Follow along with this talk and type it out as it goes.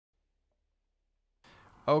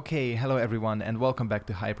Okay, hello everyone and welcome back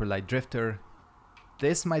to Hyper Light Drifter.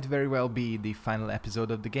 This might very well be the final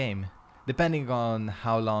episode of the game, depending on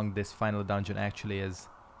how long this final dungeon actually is.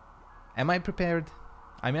 Am I prepared?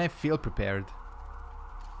 I mean, I feel prepared.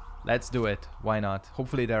 Let's do it, why not?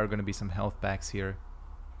 Hopefully there are going to be some health packs here.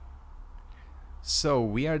 So,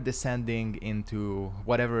 we are descending into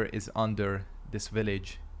whatever is under this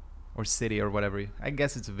village, or city or whatever. I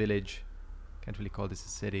guess it's a village. Can't really call this a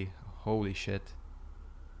city. Holy shit.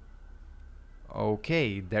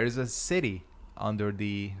 Okay, there is a city under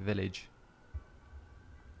the village.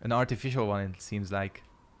 An artificial one, it seems like.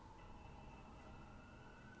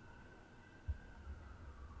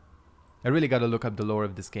 I really gotta look up the lore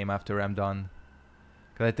of this game after I'm done,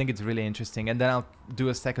 because I think it's really interesting. And then I'll do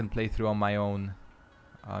a second playthrough on my own.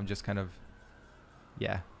 Just kind of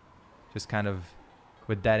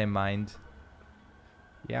with that in mind.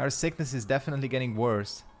 Yeah, our sickness is definitely getting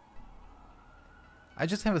worse. I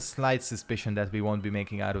just have a slight suspicion that we won't be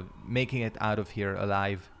making it out of here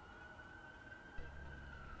alive.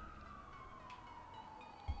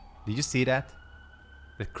 Did you see that?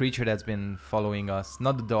 The creature that's been following us,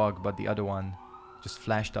 not the dog, but the other one, just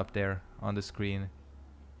flashed up there on the screen.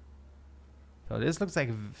 So this looks like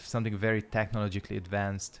something very technologically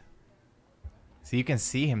advanced. See, you can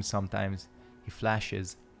see him sometimes. He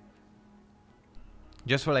flashes.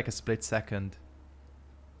 Just for like a split second.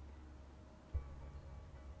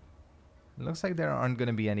 Looks like there aren't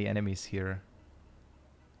gonna be any enemies here.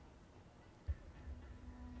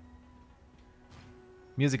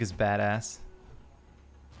 Music is badass.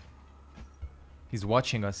 He's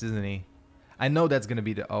watching us, isn't he? I know that's gonna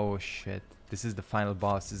be the... Oh shit. This is the final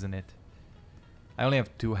boss, isn't it? I only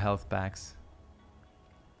have 2 health packs.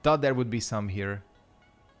 Thought there would be some here.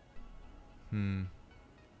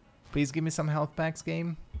 Please give me some health packs,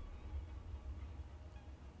 game.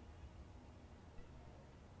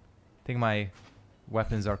 I think my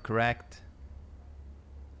weapons are correct.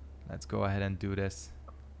 Let's go ahead and do this.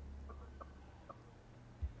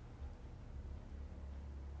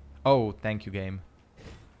 Oh, thank you, game.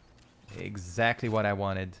 Exactly what I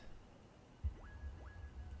wanted.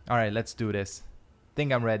 Alright, let's do this.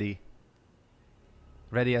 Think I'm ready.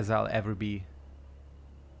 Ready as I'll ever be.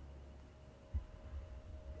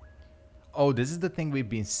 Oh, this is the thing we've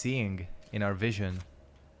been seeing in our vision.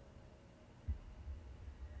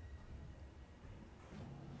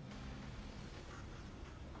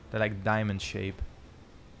 They're like diamond shape.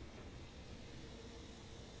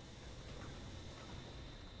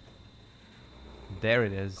 There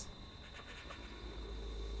it is.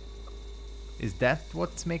 Is that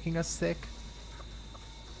what's making us sick?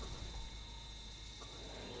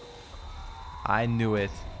 I knew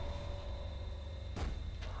it.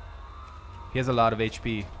 He has a lot of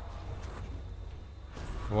HP.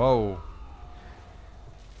 Whoa.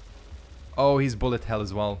 Oh, he's bullet hell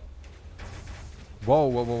as well. Whoa,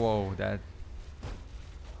 whoa, whoa, whoa, that...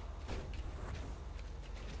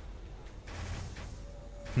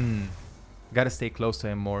 Gotta stay close to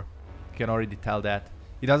him more. You can already tell that.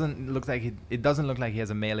 He doesn't look like it doesn't look like he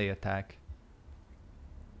has a melee attack.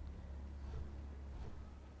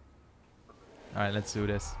 Alright, let's do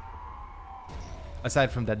this.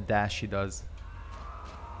 Aside from that dash he does.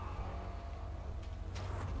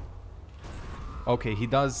 Okay, he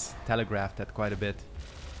does telegraph that quite a bit.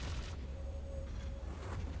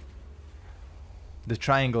 The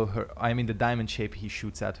triangle, the diamond shape he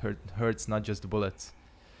shoots at hurts, not just the bullets.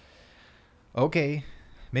 Okay,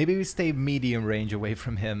 maybe we stay medium range away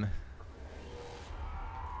from him.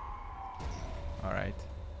 Alright.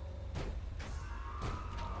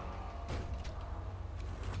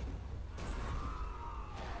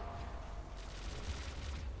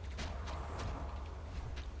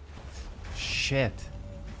 Shit.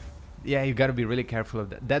 Yeah, you gotta be really careful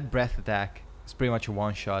of that. That breath attack is pretty much a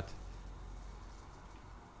one-shot.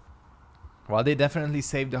 Well, they definitely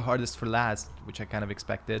saved the hardest for last, which I kind of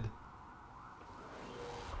expected.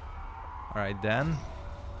 Alright then.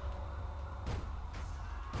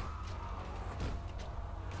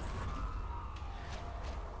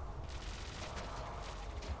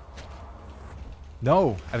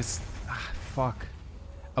 No! I was... fuck.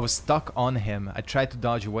 I was stuck on him. I tried to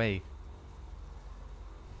dodge away.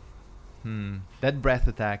 That breath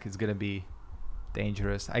attack is gonna be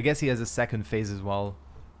dangerous. I guess he has a second phase as well.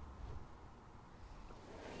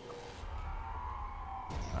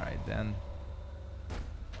 Alright then.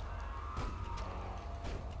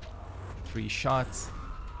 3 shots.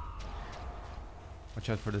 Watch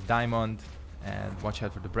out for the diamond. And watch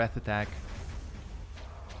out for the breath attack.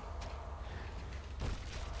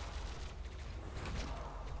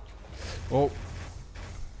 Oh.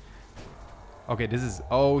 Okay, this is...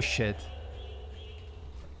 Oh, shit.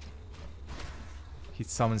 He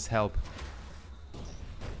summons help.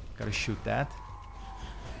 Gotta shoot that.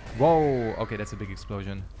 Whoa! Okay, that's a big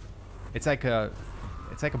explosion. It's like a...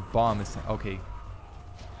 It's like a bomb. It's... Okay.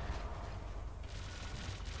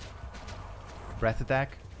 Breath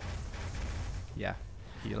attack. Yeah.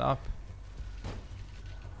 Heal up.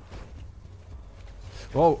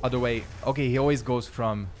 Whoa, other way. Okay, he always goes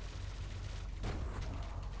from...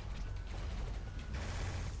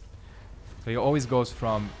 So he always goes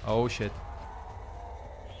from... Oh, shit.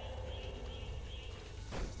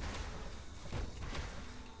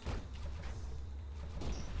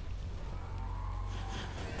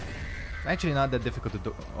 It's actually not that difficult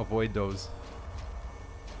to avoid those.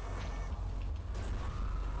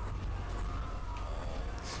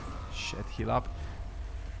 Shit, heal up.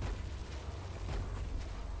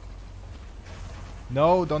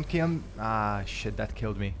 No, don't kill him. Ah, shit, that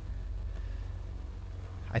killed me.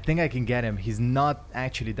 I think I can get him. He's not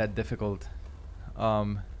actually that difficult.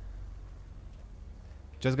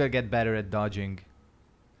 Just gotta get better at dodging.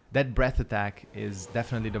 That breath attack is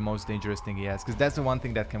definitely the most dangerous thing he has, because that's the one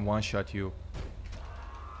thing that can one-shot you.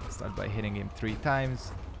 Start by hitting him 3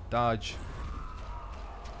 times. Dodge.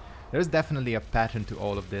 There's definitely a pattern to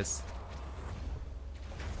all of this.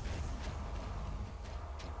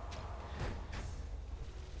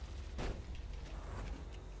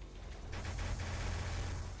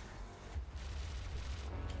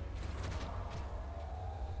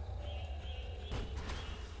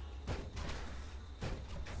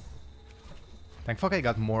 Thank fuck I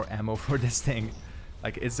got more ammo for this thing.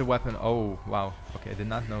 Like, it's a weapon. Oh, wow. Okay, I did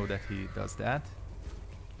not know that he does that.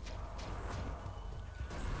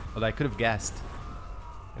 Well, I could have guessed.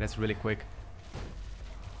 That's really quick.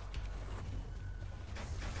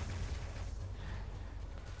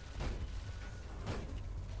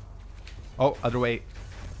 Oh, other way.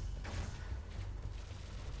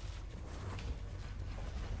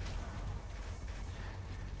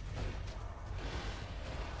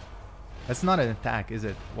 That's not an attack, is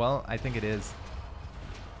it? Well, I think it is.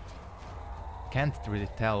 Can't really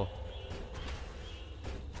tell.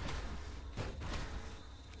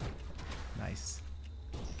 Nice.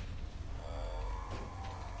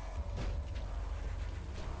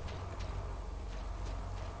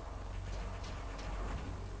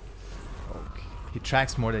 Okay. He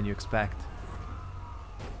tracks more than you expect.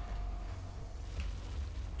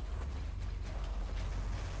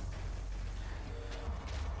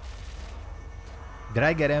 Did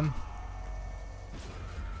I get him?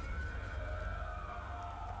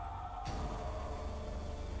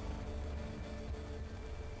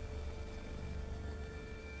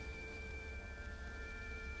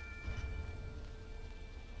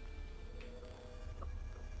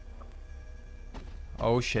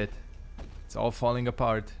 Oh shit. It's all falling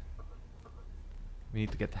apart. We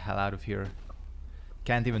need to get the hell out of here.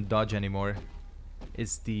 Can't even dodge anymore.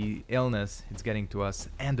 It's the illness, it's getting to us.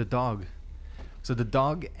 And the dog. So the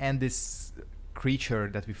dog and this creature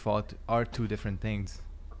that we fought are 2 different things.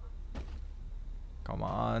 Come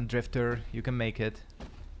on, Drifter, you can make it.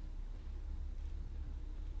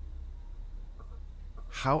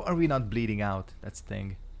 How are we not bleeding out? That's the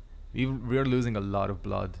thing. We're losing a lot of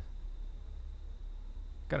blood.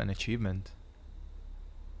 Got an achievement.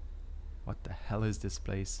 What the hell is this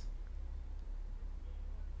place?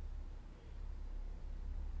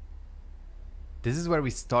 This is where we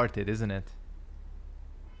started, isn't it?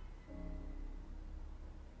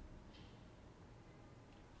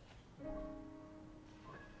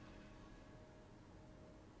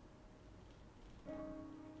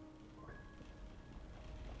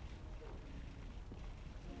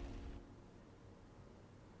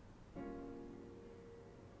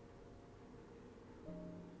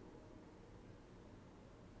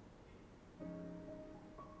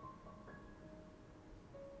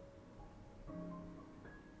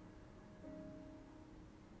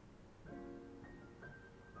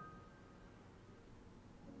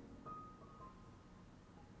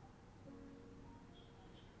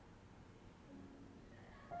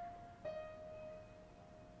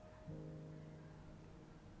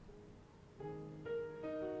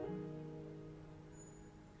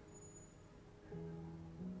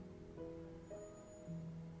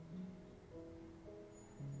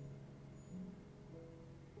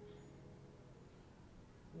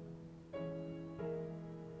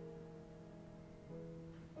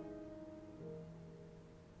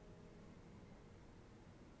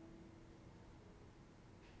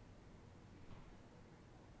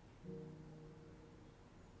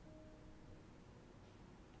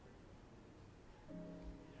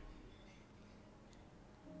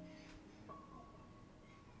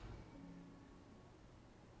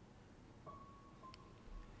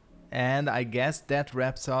 And I guess that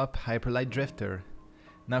wraps up Hyper Light Drifter.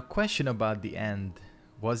 Now, question about the end.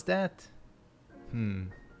 Was that?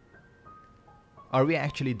 Are we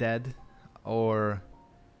actually dead? Or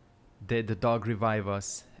did the dog revive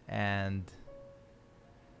us? And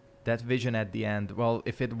that vision at the end, well,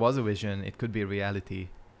 if it was a vision, it could be a reality.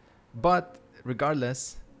 But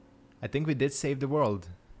regardless, I think we did save the world.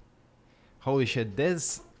 Holy shit,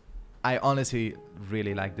 I honestly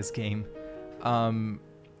really like this game.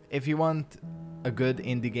 If you want a good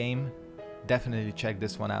indie game, definitely check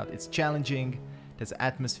this one out. It's challenging, it has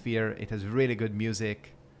atmosphere, it has really good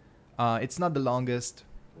music. It's not the longest,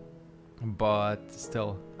 but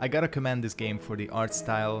still, I gotta commend this game for the art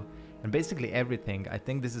style and basically everything. I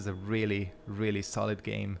think this is a really, really solid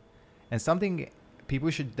game and something people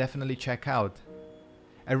should definitely check out.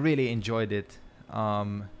 I really enjoyed it.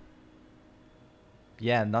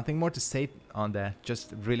 Yeah, nothing more to say on that,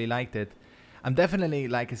 just really liked it. I'm definitely,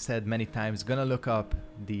 like I said many times, gonna look up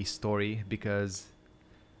the story because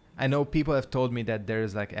I know people have told me that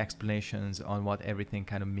there's like explanations on what everything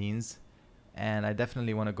kind of means, and I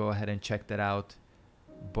definitely want to go ahead and check that out.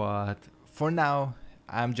 But for now,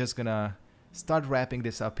 I'm just gonna start wrapping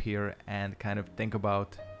this up here and kind of think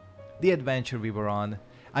about the adventure we were on.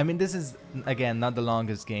 I mean, this is, again, not the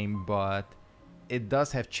longest game, but it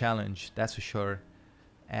does have challenge, that's for sure.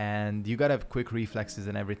 And you gotta have quick reflexes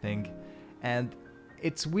and everything. And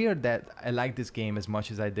it's weird that I like this game as much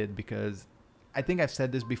as I did because I think I've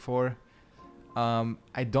said this before.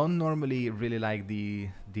 I don't normally really like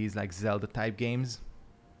these like Zelda type games,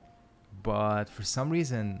 but for some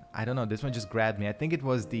reason, I don't know, this one just grabbed me. I think it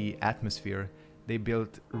was the atmosphere. They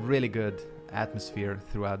built really good atmosphere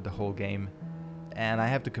throughout the whole game, and I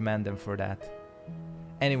have to commend them for that.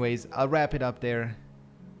 Anyways, I'll wrap it up there.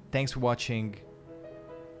 Thanks for watching.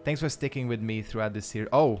 Thanks for sticking with me throughout this series.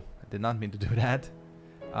 Oh, I did not mean to do that.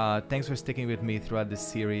 Thanks for sticking with me throughout this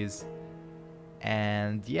series.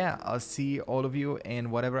 And yeah, I'll see all of you in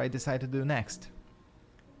whatever I decide to do next.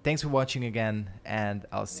 Thanks for watching again, and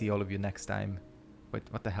I'll see all of you next time. Wait,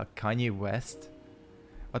 what the hell? Kanye West?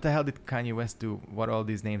 What the hell did Kanye West do? What are all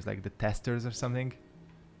these names, like the Testers or something?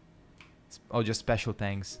 Oh, just special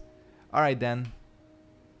thanks. Alright then.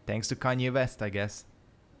 Thanks to Kanye West, I guess.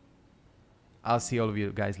 I'll see all of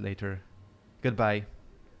you guys later. Goodbye.